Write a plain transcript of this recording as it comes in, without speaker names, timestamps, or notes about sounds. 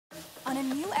on a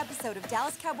new episode of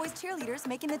Dallas Cowboys Cheerleaders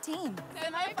making the team.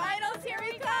 Semifinals, here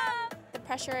we come! The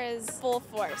pressure is full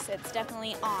force. It's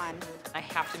definitely on. I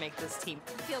have to make this team.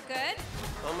 Feel good?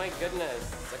 Oh my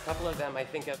goodness. A couple of them I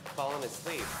think have fallen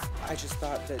asleep. I just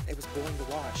thought that it was boring to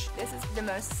watch. This is the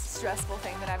most stressful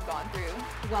thing that I've gone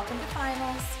through. Welcome to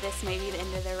finals. This may be the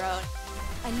end of the road.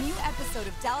 A new episode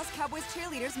of Dallas Cowboys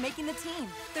Cheerleaders making the team.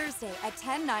 Thursday at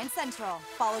 10, 9 Central.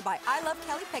 Followed by I Love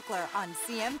Kelli Finglass on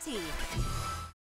CMT.